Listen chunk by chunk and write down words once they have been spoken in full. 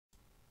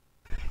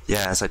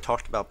Yeah, as I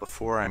talked about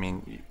before, I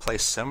mean, you play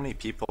so many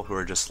people who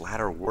are just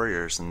ladder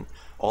warriors, and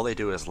all they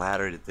do is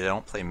ladder. They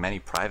don't play many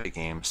private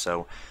games,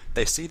 so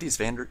they see these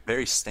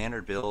very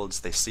standard builds.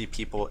 They see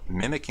people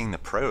mimicking the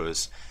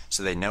pros,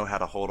 so they know how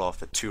to hold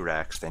off a 2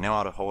 racks. They know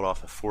how to hold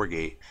off a 4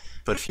 gate.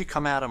 But if you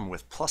come at them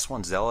with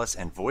 +1 zealous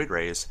and void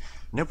rays,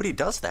 nobody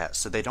does that,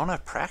 so they don't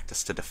have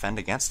practice to defend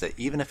against it,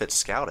 even if it's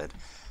scouted.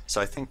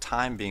 So I think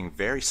Time being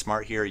very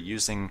smart here,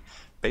 using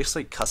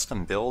basically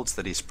custom builds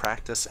that he's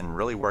practiced and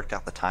really worked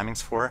out the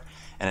timings for,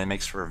 and it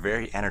makes for a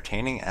very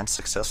entertaining and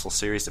successful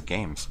series of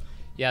games.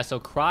 Yeah, so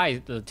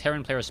Cry, the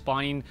Terran player,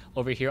 spawning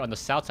over here on the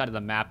south side of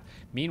the map.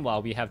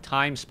 Meanwhile, we have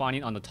Time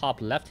spawning on the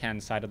top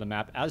left-hand side of the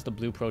map as the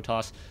blue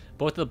Protoss.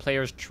 Both of the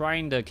players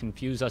trying to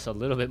confuse us a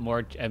little bit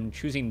more and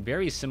choosing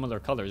very similar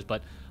colors,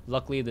 but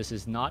luckily this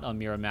is not a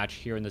mirror match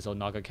here in the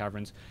Xel'Naga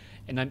Caverns.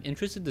 And I'm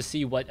interested to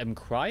see what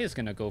Cry is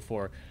going to go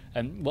for.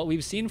 What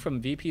we've seen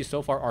from VP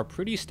so far are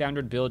pretty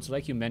standard builds,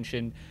 like you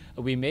mentioned.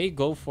 We may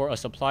go for a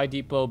supply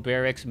depot,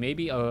 barracks,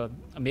 maybe a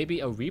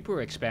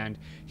Reaper expand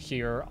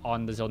here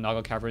on the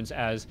Xel'Naga Caverns,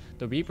 as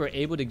the Reaper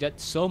able to get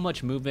so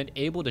much movement,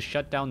 able to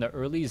shut down the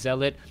early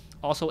Zealot,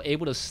 also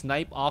able to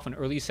snipe off an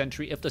early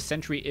Sentry if the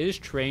Sentry is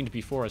trained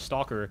before a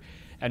Stalker,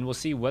 and we'll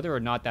see whether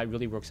or not that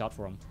really works out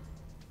for him.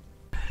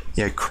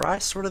 Yeah,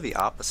 Cry's sort of the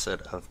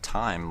opposite of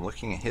Time.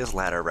 Looking at his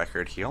ladder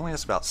record, he only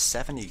has about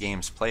 70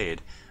 games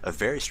played, a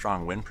very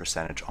strong win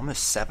percentage,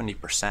 almost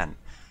 70%.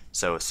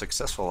 So a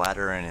successful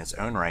ladder in his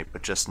own right,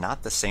 but just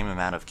not the same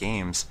amount of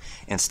games.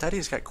 Instead,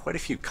 he's got quite a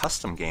few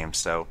custom games.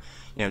 So,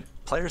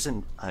 players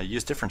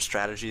use different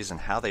strategies and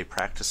how they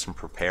practice and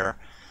prepare.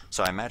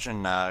 So I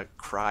imagine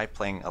Cry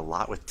playing a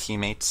lot with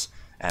teammates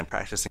and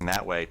practicing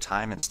that way.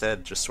 Time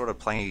instead just sort of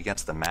playing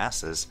against the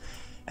masses.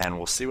 And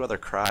we'll see whether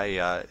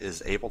Cry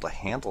is able to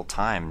handle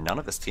Time. None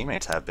of his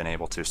teammates have been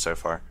able to so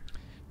far.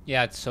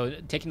 Yeah, so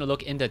taking a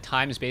look into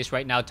Time's base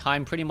right now,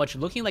 Time pretty much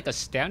looking like a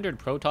standard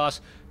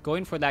Protoss,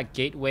 going for that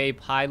gateway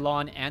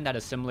pylon and that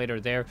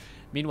assimilator there.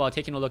 Meanwhile,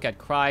 taking a look at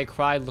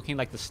Cry looking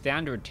like the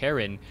standard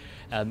Terran,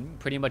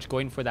 pretty much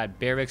going for that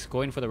barracks,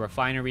 going for the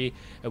refinery.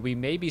 We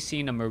may be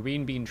seeing a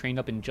Marine being trained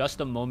up in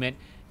just a moment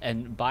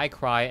and by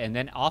Cry, and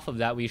then off of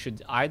that we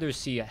should either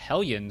see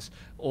Hellions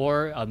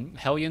or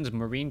Hellions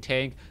Marine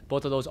tank.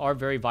 Both of those are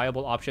very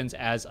viable options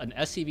as an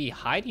SCV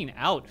hiding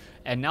out.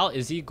 And now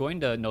is he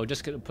going to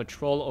just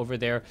patrol over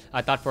there?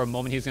 I thought for a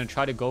moment he's going to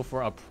try to go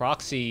for a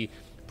proxy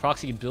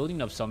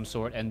building of some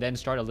sort and then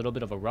start a little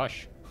bit of a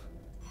rush.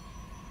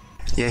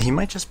 Yeah, he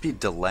might just be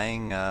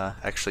delaying.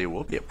 Actually, it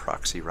will be a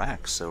proxy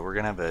rack, so we're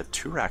going to have a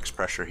 2 racks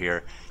pressure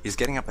here. He's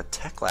getting up a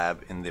tech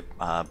lab in the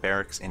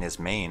barracks in his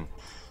main.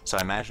 So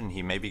I imagine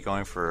he may be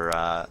going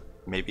for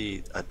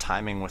maybe a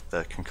timing with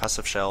the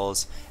concussive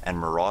shells and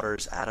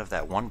marauders out of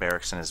that 1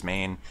 barracks in his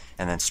main,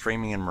 and then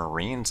streaming in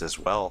marines as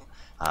well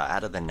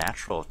out of the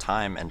natural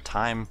Time. And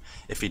Time,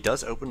 if he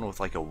does open with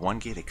like a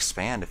 1-gate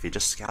expand, if he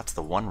just scouts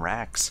the 1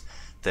 racks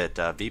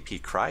that VP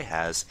Cry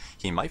has,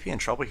 he might be in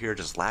trouble here,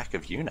 just lack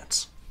of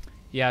units.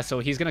 Yeah, so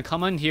he's going to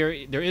come in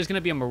here. There is going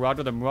to be a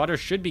Marauder. The Marauder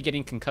should be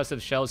getting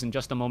concussive shells in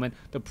just a moment.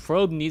 The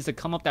probe needs to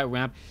come up that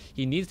ramp.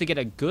 He needs to get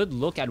a good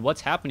look at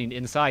what's happening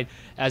inside,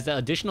 as the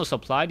additional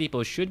supply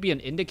depot should be an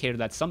indicator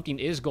that something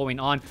is going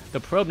on. The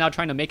probe now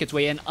trying to make its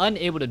way in,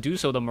 unable to do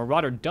so. The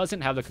Marauder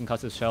doesn't have the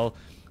concussive shell,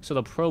 so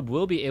the probe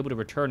will be able to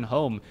return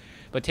home.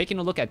 But taking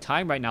a look at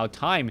Time right now,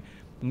 Time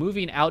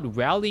moving out,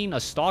 rallying a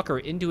Stalker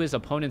into his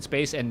opponent's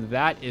base, and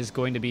that is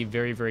going to be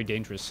very, very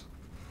dangerous.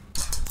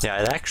 Yeah,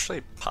 I'd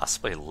actually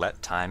possibly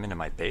let Time into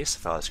my base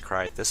if I was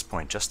Cry at this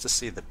point, just to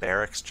see the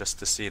barracks, just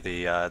to see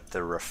the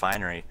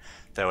refinery.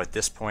 Though at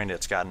this point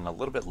it's gotten a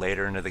little bit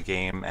later into the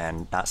game,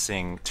 and not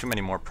seeing too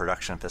many more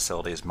production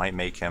facilities might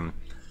make him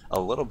a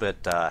little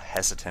bit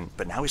hesitant.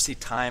 But now we see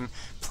Time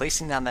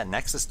placing down that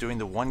Nexus, doing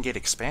the 1-gate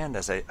expand,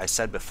 as I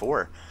said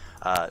before.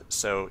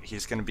 So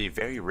he's going to be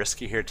very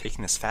risky here,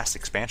 taking this fast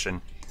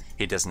expansion.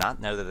 He does not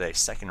know that a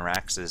 2nd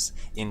Rax is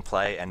in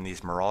play, and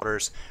these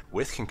Marauders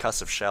with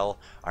concussive shell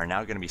are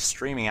now going to be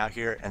streaming out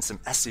here, and some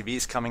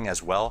SCVs coming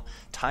as well.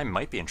 Time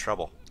might be in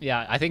trouble.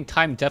 Yeah, I think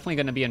Time definitely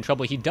going to be in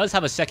trouble. He does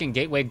have a 2nd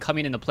gateway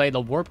coming into play.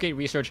 The warp gate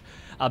research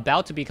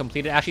about to be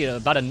completed. Actually,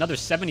 about another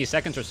 70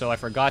 seconds or so. I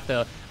forgot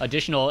the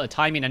additional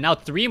timing. And now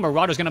 3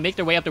 Marauders going to make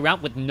their way up the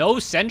ramp with no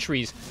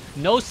sentries.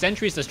 No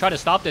sentries to try to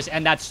stop this.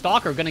 And that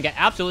Stalker going to get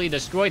absolutely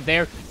destroyed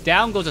there.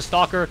 Down goes a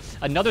Stalker.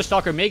 Another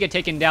Stalker may get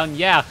taken down.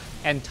 Yeah.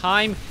 And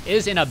Time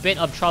is in a bit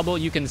of trouble.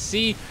 You can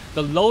see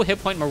the low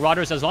hit point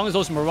Marauders. As long as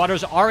those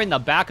Marauders are in the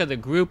back of the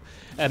group,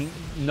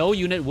 no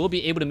unit will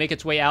be able to make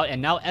its way out. And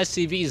now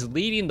SCV is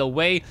leading the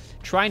way,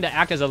 trying to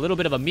act as a little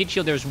bit of a meat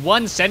shield. There's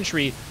 1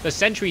 sentry. The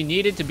sentry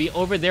needed to be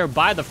over there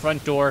by the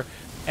front door.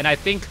 And I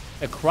think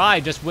a Cry,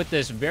 just with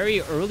this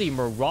very early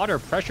Marauder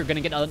pressure,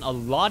 going to get a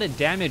lot of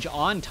damage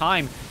on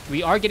Time.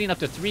 We are getting up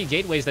to 3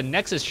 gateways. The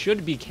Nexus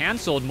should be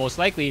cancelled, most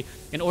likely,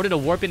 in order to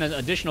warp in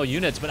additional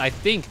units. But I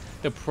think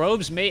the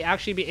probes may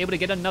actually be able to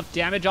get enough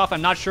damage off.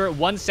 I'm not sure.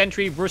 1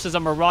 sentry versus a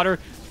Marauder.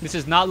 This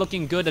is not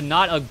looking good, and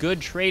not a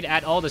good trade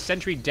at all. The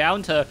sentry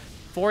down to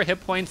 4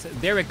 hit points.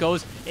 There it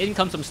goes. In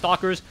comes some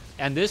Stalkers,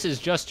 and this is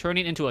just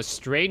turning into a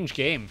strange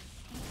game.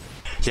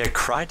 Yeah,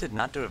 Cry did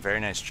not do a very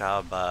nice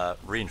job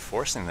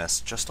reinforcing this.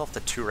 Just off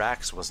the 2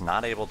 racks, was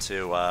not able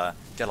to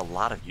get a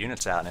lot of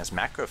units out, and his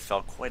macro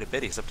fell quite a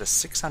bit. He's up to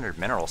 600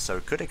 minerals, so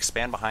could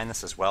expand behind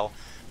this as well,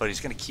 but he's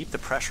going to keep the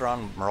pressure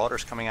on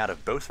Marauders coming out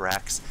of both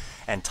racks,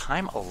 and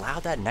Time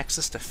allowed that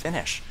Nexus to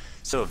finish.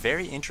 So a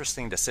very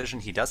interesting decision.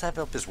 He does have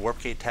up his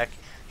Warp Gate tech.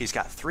 He's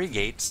got 3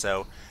 gates,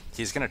 so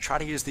he's going to try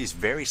to use these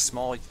very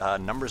small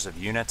numbers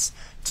of units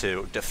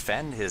to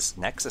defend his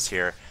Nexus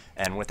here.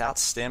 And without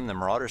Stim, the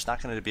Marauder's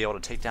not going to be able to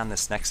take down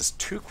this Nexus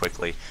too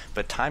quickly.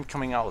 But Time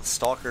coming out with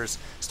Stalkers.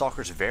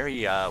 Stalkers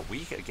very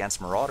weak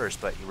against Marauders,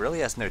 but he really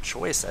has no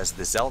choice as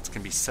the Zealots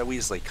can be so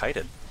easily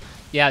kited.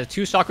 Yeah,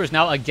 2 Stalkers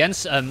now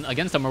against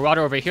the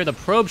Marauder over here. The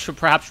Probe should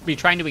perhaps be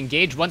trying to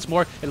engage once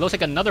more. It looks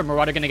like another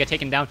Marauder going to get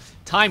taken down.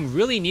 Time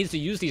really needs to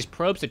use these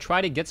Probes to try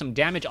to get some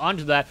damage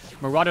onto that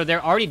Marauder.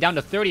 They're already down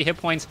to 30 hit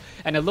points,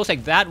 and it looks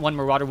like that one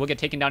Marauder will get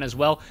taken down as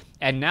well.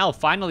 And now,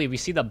 finally, we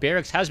see the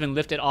barracks has been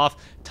lifted off.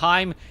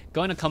 Time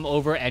going to come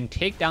over and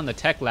take down the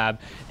Tech Lab,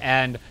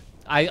 and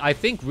I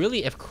think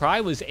really if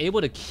Cry was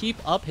able to keep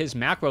up his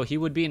macro, he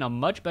would be in a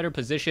much better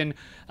position.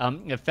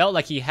 It felt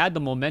like he had the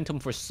momentum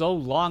for so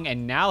long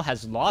and now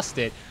has lost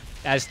it,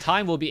 as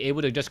Time will be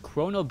able to just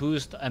chrono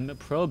boost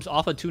probes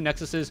off of 2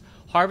 Nexuses.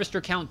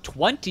 Harvester count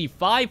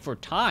 25 for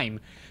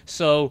Time.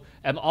 So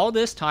all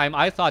this time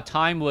I thought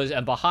Time was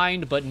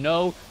behind, but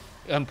no,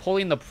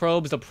 pulling the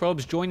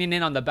probes joining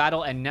in on the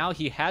battle, and now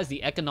he has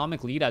the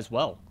economic lead as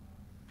well.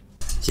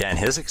 Yeah, and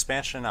his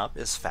expansion up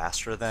is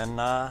faster than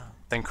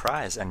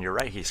Cry's, and you're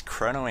right, he's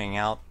chronoing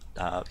out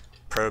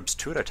probes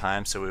 2 at a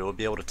time, so we will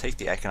be able to take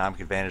the economic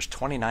advantage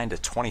 29 to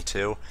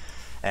 22,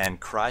 and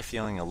Cry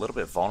feeling a little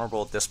bit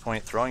vulnerable at this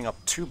point, throwing up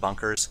 2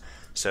 bunkers,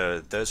 so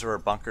those are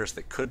bunkers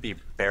that could be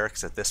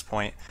barracks at this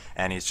point,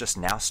 and he's just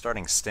now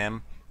starting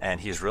Stim, and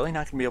he's really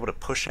not going to be able to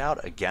push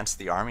out against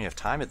the army of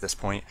Time at this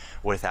point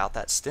without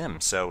that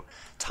Stim, so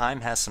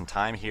Time has some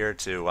time here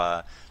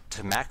to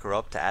macro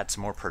up, to add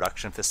some more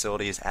production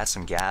facilities, add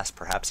some gas,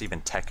 perhaps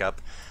even tech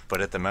up. But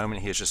at the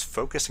moment, he is just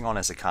focusing on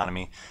his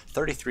economy,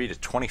 33 to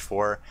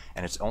 24,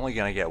 and it's only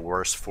going to get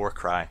worse for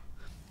Cry.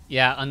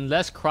 Yeah,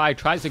 unless Cry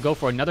tries to go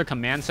for another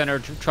command center,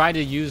 to try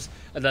to use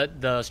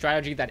the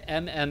strategy that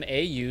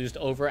MMA used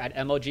over at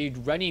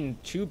MLG, running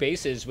 2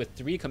 bases with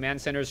 3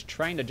 command centers,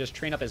 trying to just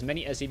train up as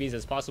many SCVs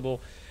as possible.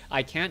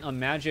 I can't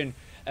imagine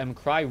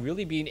Cry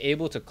really being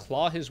able to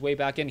claw his way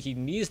back in. He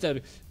needs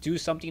to do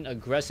something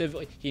aggressive.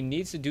 He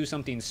needs to do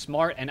something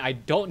smart, and I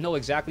don't know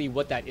exactly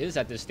what that is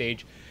at this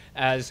stage,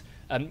 as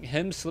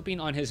him slipping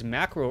on his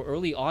macro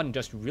early on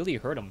just really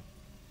hurt him.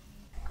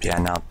 Yeah,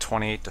 now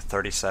 28 to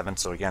 37,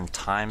 so again,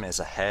 Time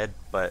is ahead,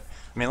 but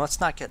I mean, let's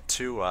not get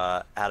too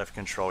out of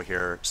control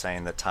here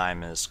saying that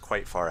Time is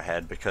quite far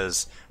ahead,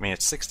 because I mean,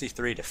 it's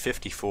 63 to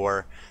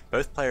 54.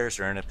 Both players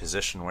are in a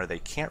position where they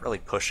can't really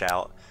push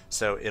out,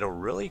 so it'll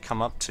really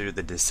come up to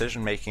the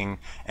decision making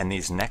and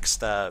these next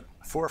 4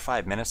 or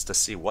 5 minutes to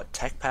see what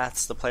tech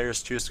paths the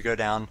players choose to go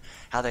down,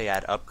 how they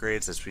add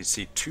upgrades, as we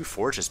see 2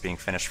 forges being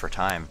finished for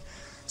Time.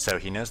 So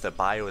he knows that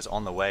Bio is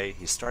on the way.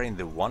 He's starting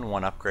the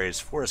 1-1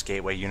 upgrades for his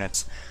gateway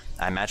units.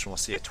 I imagine we'll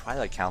see a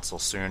Twilight Council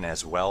soon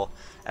as well,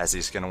 as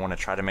he's going to want to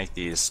try to make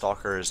these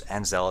Stalkers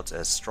and Zealots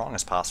as strong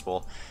as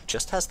possible.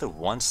 Just has the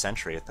 1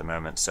 sentry at the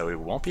moment, so he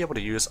won't be able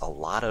to use a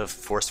lot of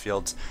force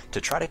fields to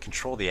try to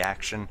control the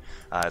action.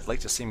 I'd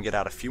like to see him get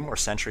out a few more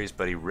sentries,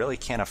 but he really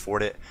can't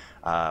afford it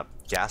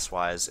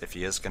gas-wise if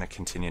he is going to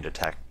continue to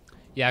tech.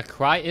 Yeah,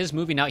 Cry is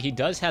moving out. He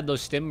does have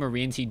those Stim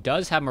Marines. He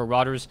does have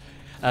Marauders.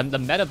 The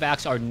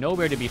medevacs are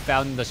nowhere to be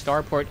found. The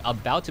starport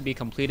about to be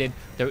completed.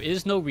 There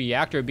is no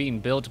reactor being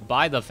built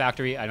by the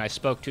factory, and I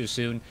spoke too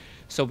soon.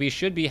 So we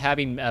should be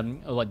having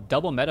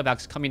double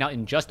medevacs coming out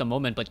in just a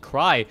moment. But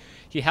Cry,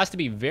 he has to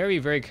be very,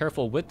 very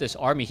careful with this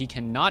army. He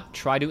cannot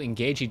try to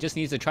engage. He just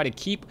needs to try to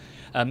keep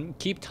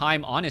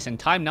Time honest. And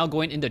Time now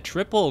going into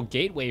triple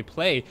gateway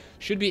play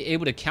should be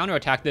able to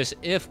counterattack this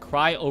if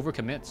Cry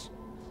overcommits.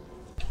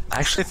 I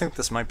actually think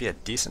this might be a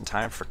decent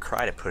time for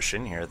Cry to push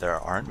in here. There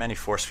aren't many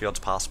force fields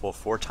possible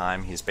for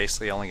Time. He's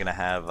basically only going to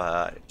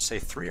have, say,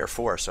 3 or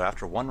 4. So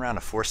after 1 round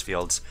of force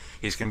fields,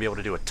 he's going to be able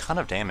to do a ton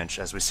of damage.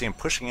 As we see him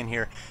pushing in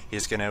here,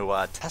 he's going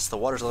to test the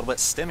waters a little bit,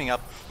 stimming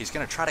up. He's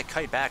going to try to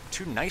kite back.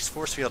 2 nice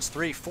force fields,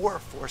 3, 4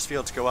 force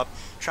fields go up,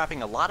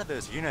 trapping a lot of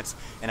those units.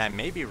 And I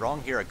may be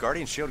wrong here, a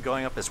Guardian Shield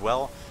going up as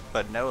well.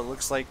 But no, it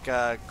looks like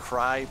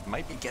Cry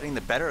might be getting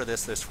the better of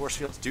this. Those force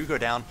fields do go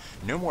down.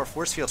 No more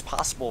force fields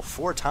possible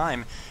for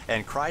Time.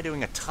 And Cry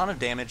doing a ton of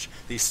damage.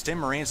 These Stim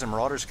Marines and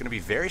Marauders are going to be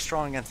very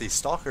strong against these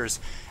Stalkers.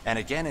 And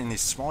again, in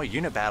these small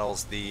unit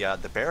battles, the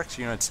barracks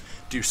units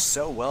do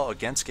so well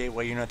against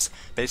gateway units,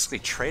 basically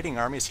trading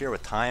armies here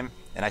with Time.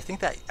 And I think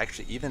that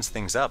actually evens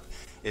things up.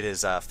 It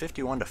is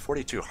 51 to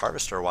 42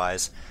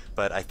 Harvester-wise,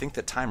 but I think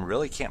that Time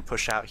really can't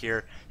push out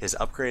here. His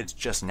upgrade's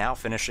just now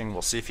finishing.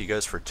 We'll see if he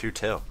goes for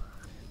 2-2.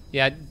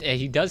 Yeah,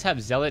 he does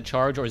have Zealot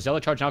Charge, or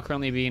Zealot Charge now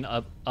currently being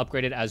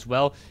upgraded as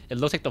well. It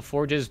looks like the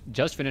Forges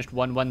just finished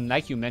 1-1.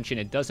 Like you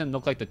mentioned, it doesn't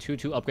look like the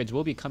 2-2 upgrades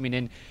will be coming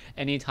in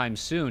anytime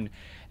soon.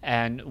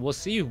 And we'll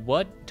see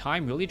what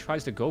Time really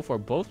tries to go for.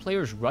 Both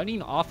players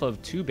running off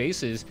of 2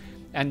 bases,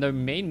 and the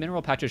main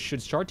mineral patches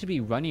should start to be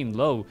running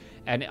low.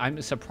 And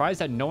I'm surprised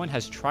that no one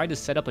has tried to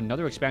set up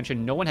another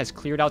expansion. No one has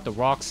cleared out the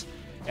rocks.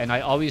 And I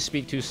always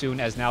speak too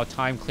soon, as now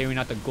Time clearing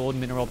out the gold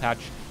mineral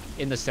patch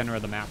in the center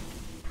of the map.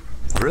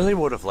 Really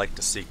would have liked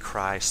to see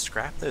Cry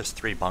scrap those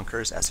 3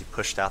 bunkers as he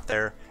pushed out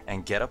there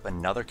and get up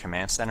another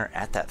command center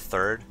at that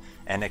 3rd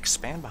and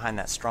expand behind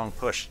that strong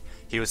push.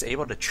 He was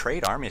able to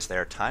trade armies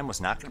there. Time was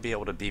not going to be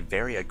able to be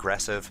very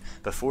aggressive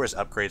before his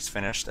upgrades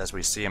finished, as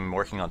we see him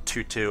working on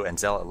 2-2 and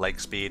Zealot leg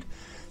speed.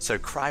 So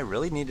Cry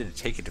really needed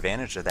to take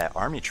advantage of that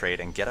army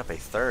trade and get up a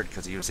 3rd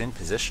because he was in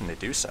position to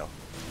do so.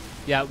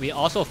 Yeah, we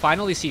also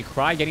finally see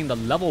Cry getting the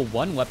level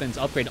 1 weapons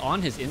upgrade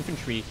on his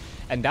infantry.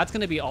 And that's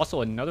going to be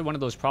also another one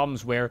of those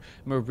problems where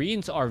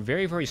Marines are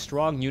very, very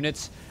strong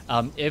units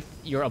if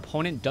your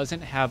opponent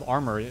doesn't have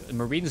armor.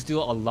 Marines do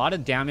a lot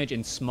of damage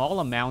in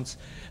small amounts,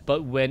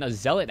 but when a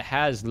Zealot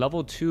has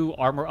level 2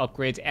 armor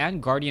upgrades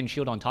and Guardian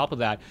Shield on top of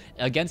that,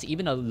 against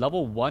even a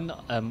level 1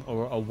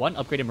 or a 1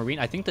 upgraded Marine,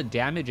 I think the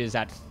damage is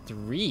at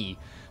 3.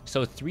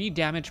 So 3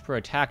 damage per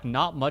attack,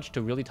 not much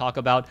to really talk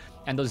about.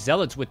 And those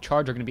Zealots with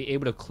charge are going to be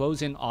able to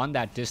close in on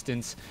that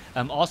distance.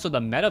 Also, the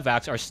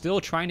Medivacs are still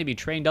trying to be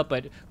trained up,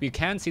 but we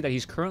can see that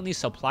he's currently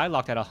supply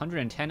locked at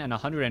 110 and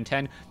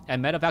 110.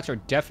 And Medivacs are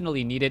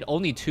definitely needed.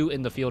 Only 2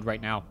 in the field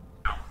right now.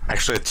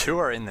 Actually, 2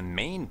 are in the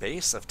main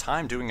base of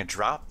Time doing a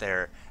drop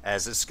there,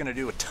 as it's going to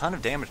do a ton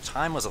of damage.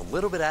 Time was a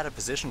little bit out of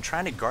position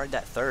trying to guard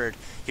that 3rd.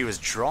 He was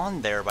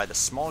drawn there by the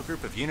small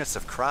group of units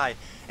of Cry,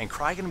 and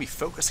Cry going to be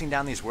focusing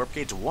down these warp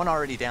gates, 1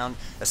 already down,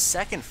 a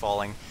 2nd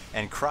falling,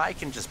 and Cry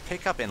can just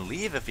pick up and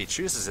leave if he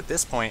chooses at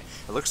this point.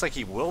 It looks like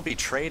he will be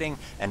trading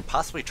and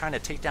possibly trying to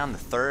take down the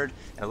 3rd,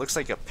 and it looks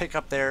like a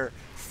pickup there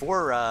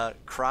for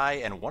Cry,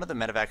 and one of the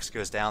Medivacs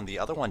goes down. The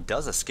other one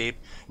does escape,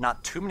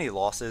 not too many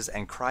losses,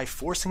 and Cry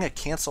forcing a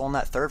cancel on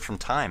that 3rd from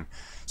Time.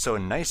 So a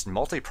nice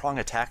multi-prong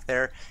attack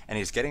there, and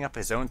he's getting up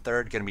his own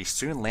 3rd, going to be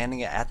soon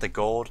landing it at the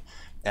gold.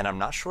 And I'm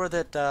not sure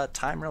that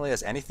Time really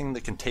has anything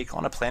that can take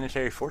on a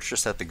planetary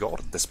fortress at the gold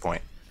at this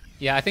point.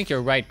 Yeah, I think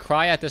you're right.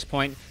 Cry at this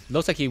point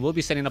looks like he will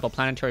be setting up a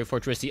planetary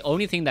fortress. The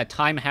only thing that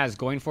Time has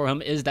going for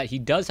him is that he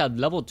does have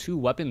level 2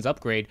 weapons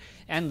upgrade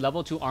and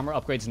level 2 armor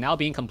upgrades now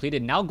being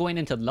completed, now going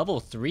into level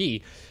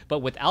 3. But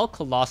without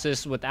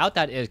Colossus, without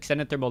that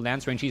extended thermal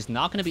lance range, he's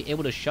not going to be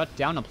able to shut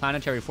down a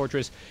planetary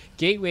fortress.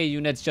 Gateway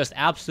units just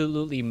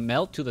absolutely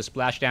melt to the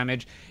splash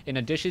damage, in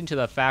addition to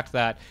the fact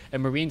that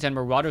Marines and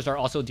Marauders are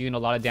also doing a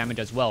lot of damage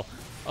as well.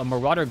 A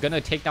Marauder going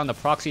to take down the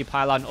proxy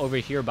pylon over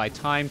here by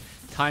Time.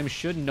 Time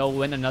should know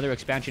when another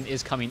expansion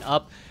is coming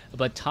up,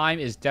 but Time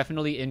is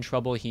definitely in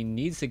trouble. He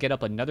needs to get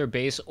up another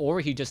base, or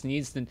he just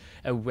needs to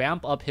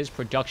ramp up his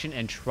production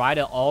and try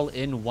to all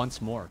in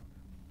once more.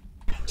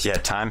 Yeah,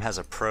 Time has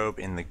a probe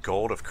in the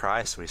gold of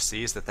Cry, so he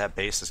sees that that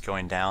base is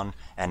going down,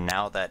 and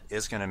now that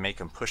is going to make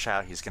him push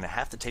out. He's going to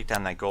have to take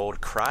down that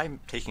gold. Cry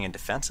taking a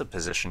defensive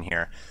position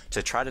here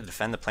to try to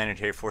defend the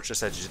planetary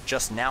fortress that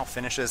just now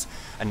finishes.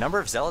 A number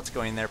of Zealots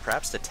going there,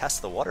 perhaps to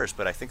test the waters,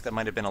 but I think that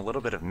might have been a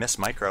little bit of miss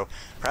micro,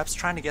 perhaps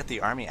trying to get the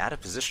army out of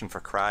position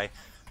for Cry.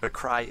 But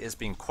Cry is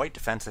being quite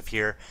defensive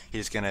here.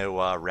 He's going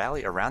to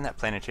rally around that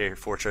planetary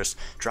fortress,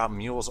 drop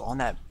mules on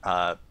that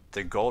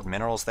the gold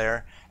minerals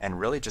there, and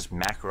really just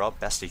macro up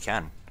best he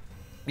can.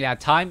 Yeah,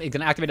 Time is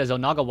going to activate a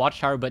Zonaga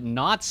Watchtower, but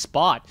not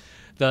spot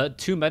the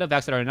 2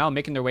 Medivacs that are now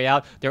making their way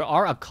out. There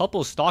are a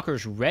couple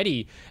Stalkers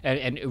ready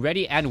and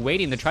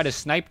waiting to try to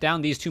snipe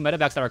down these 2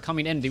 Medivacs that are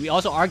coming in. We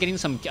also are getting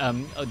some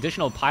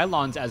additional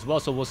pylons as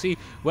well, so we'll see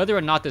whether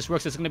or not this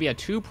works. It's going to be a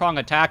 2-prong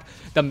attack.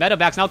 The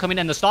Medivacs now coming in,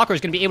 and the Stalker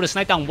is going to be able to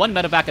snipe down 1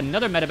 Medivac.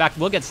 Another Medivac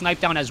will get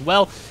sniped down as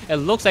well. It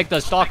looks like the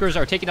Stalkers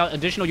are taking out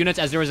additional units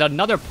as there is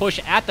another push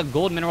at the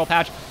gold mineral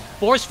patch.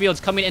 Force fields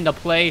coming into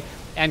play,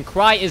 and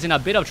Cry is in a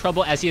bit of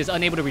trouble as he is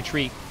unable to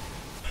retreat.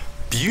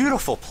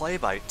 Beautiful play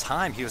by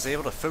Time. He was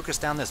able to focus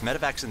down those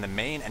Medivacs in the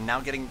main, and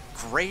now getting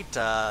great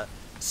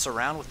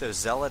surround with those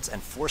Zealots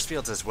and force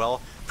fields as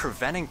well,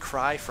 preventing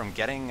Cry from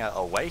getting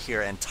away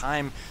here, and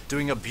Time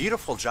doing a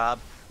beautiful job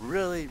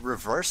really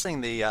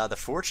reversing the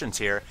fortunes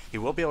here. He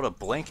will be able to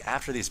blink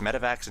after these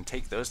Medivacs and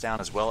take those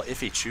down as well if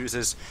he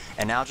chooses,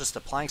 and now just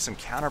applying some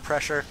counter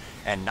pressure,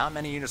 and not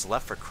many units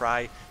left for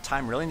Cry.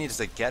 Time really needs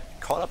to get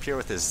caught up here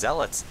with his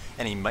Zealots,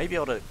 and he might be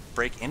able to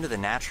break into the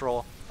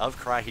natural of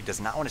Cry. He does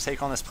not want to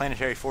take on this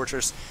planetary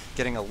fortress,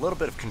 getting a little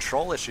bit of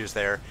control issues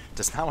there,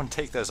 does not want to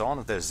take those on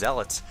with those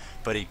Zealots,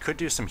 but he could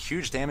do some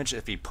huge damage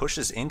if he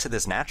pushes into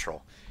this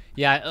natural.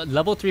 Yeah,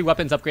 level 3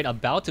 weapons upgrade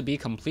about to be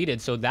completed,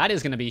 so that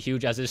is going to be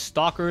huge, as his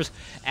Stalkers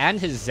and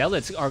his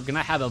Zealots are going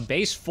to have a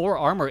base 4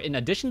 armor in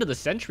addition to the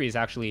Sentries,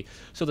 actually.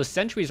 So the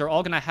Sentries are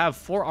all going to have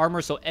 4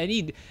 armor, so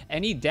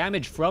any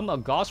damage from a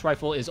Gauss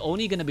Rifle is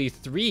only going to be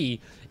 3,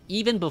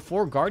 even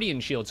before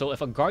Guardian Shield. So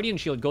if a Guardian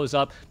Shield goes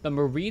up, the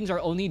Marines are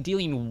only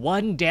dealing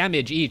 1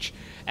 damage each.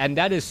 And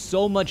that is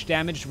so much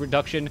damage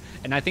reduction.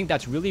 And I think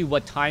that's really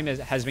what Time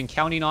has been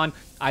counting on.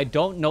 I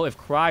don't know if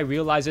Cry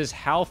realizes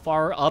how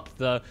far up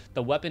the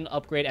weapon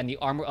upgrade and the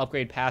armor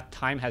upgrade path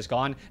Time has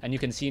gone. And you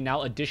can see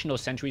now additional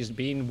sentries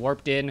being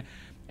warped in.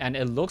 And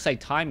it looks like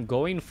Time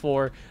going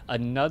for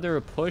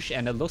another push,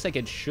 and it looks like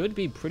it should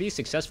be pretty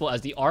successful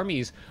as the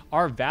armies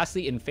are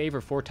vastly in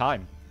favor for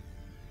Time.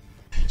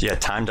 Yeah,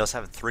 Time does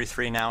have a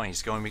 3-3 now, and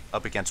he's going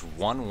up against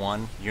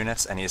 1-1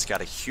 units, and he's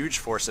got a huge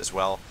force as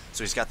well.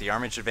 So he's got the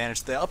armage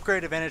advantage, the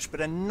upgrade advantage,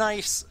 but a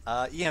nice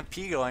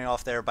EMP going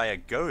off there by a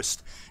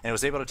Ghost, and it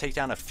was able to take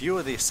down a few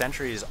of the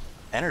sentries'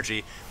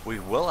 energy. We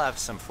will have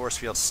some force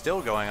fields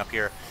still going up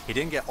here. He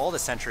didn't get all the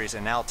sentries,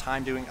 and now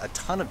Time doing a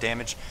ton of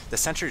damage. The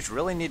sentries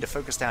really need to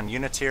focus down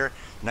units here.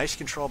 Nice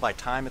control by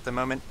Time at the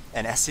moment,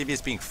 and SCV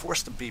is being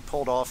forced to be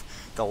pulled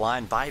off the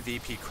line by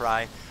VP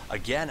Cry.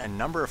 Again, a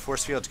number of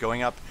force fields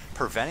going up,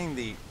 preventing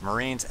the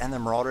Marines and the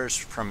Marauders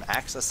from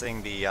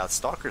accessing the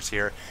Stalkers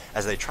here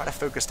as they try to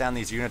focus down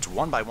these units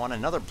one by one.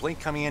 Another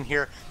blink coming in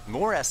here.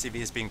 More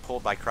SCVs being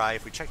pulled by Cry.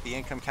 If we check the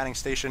income counting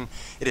station,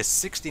 it is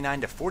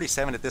 69 to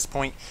 47 at this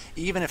point.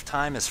 Even if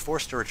Time is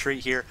forced to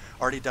retreat here,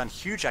 already done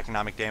huge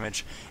economic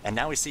damage. And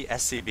now we see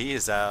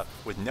SCVs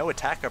with no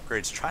attack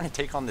upgrades trying to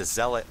take on this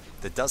Zealot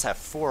that does have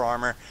 4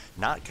 armor.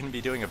 Not going to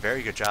be doing a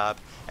very good job,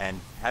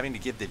 and having to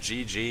give the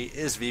GG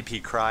is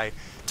VP Cry.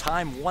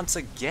 Time once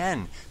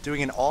again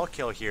doing an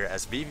all-kill here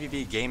as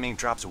vVv Gaming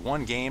drops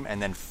 1 game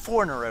and then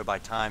 4 in a row by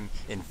Time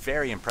in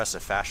very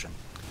impressive fashion.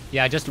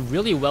 Yeah, just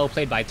really well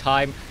played by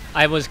Time.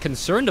 I was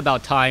concerned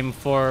about Time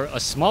for a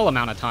small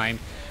amount of time,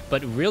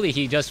 but really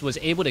he just was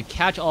able to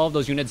catch all of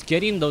those units,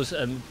 getting those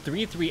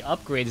 3-3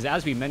 upgrades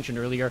as we mentioned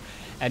earlier,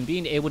 and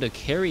being able to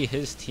carry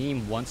his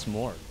team once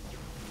more.